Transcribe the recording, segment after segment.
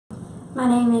My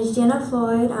name is Jenna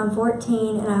Floyd, I'm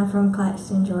 14 and I'm from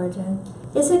Claxton, Georgia.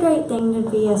 It's a great thing to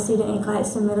be a student in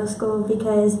Claxton Middle School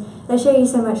because they show you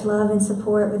so much love and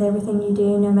support with everything you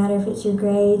do, no matter if it's your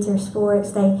grades or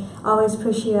sports. They always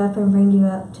push you up and bring you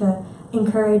up to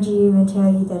encourage you and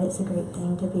tell you that it's a great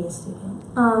thing to be a student.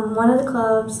 One of the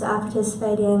clubs that I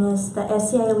participate in is the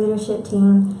SCA leadership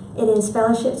team. It is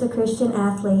Fellowships of Christian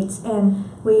Athletes, and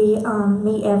we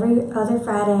meet every other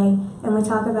Friday, and we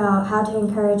talk about how to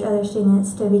encourage other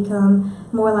students to become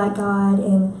more like God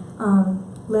and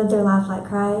live their life like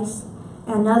Christ.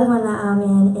 And another one that I'm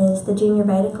in is the Junior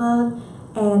Beta Club,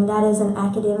 and that is an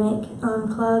academic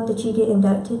club that you get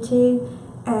inducted to.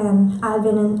 And I've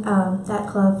been in that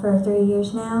club for 3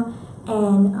 years now,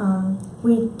 and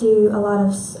we do a lot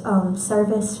of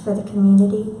service for the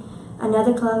community.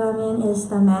 Another club I'm in is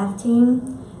the math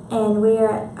team, and we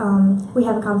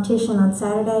have a competition on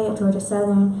Saturday at Georgia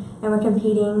Southern, and we're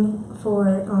competing for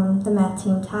the math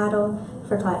team title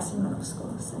for Claxton Middle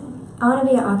School. So I want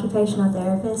to be an occupational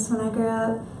therapist when I grow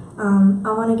up.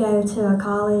 I want to go to a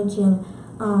college and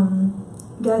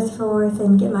go forth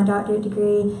and get my doctorate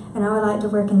degree, and I would like to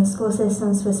work in the school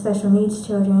systems with special needs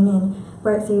children and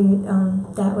work through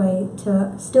that way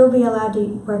to still be allowed to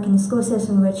work in the school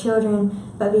system with children,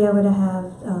 but be able to have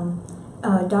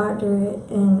a doctorate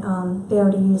and be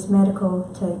able to use medical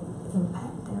to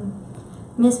impact them.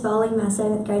 Miss Bowling, my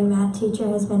 7th grade math teacher,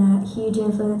 has been a huge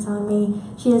influence on me.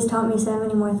 She has taught me so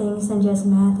many more things than just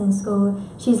math in school.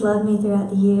 She's loved me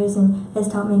throughout the years and has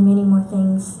taught me many more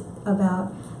things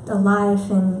about the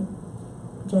life and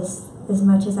just as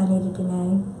much as I needed to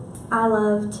know. I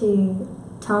love to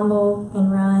tumble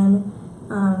and run.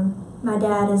 My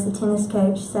dad is a tennis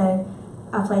coach, so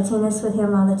I play tennis with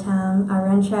him all the time. I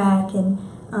run track, and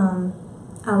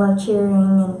I love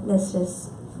cheering, and that's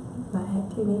just my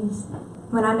activities.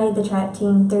 When I made the track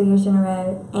team 3 years in a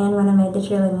row, and when I made the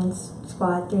cheerleading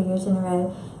squad 3 years in a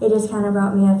row, it just kind of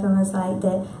brought me up and was like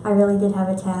that I really did have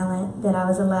a talent that I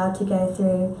was allowed to go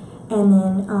through. And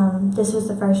then this was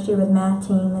the first year with math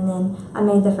team, and then I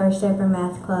made the first ever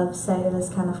math club, so it was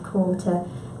kind of cool to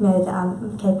know that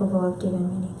I'm capable of doing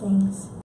many things.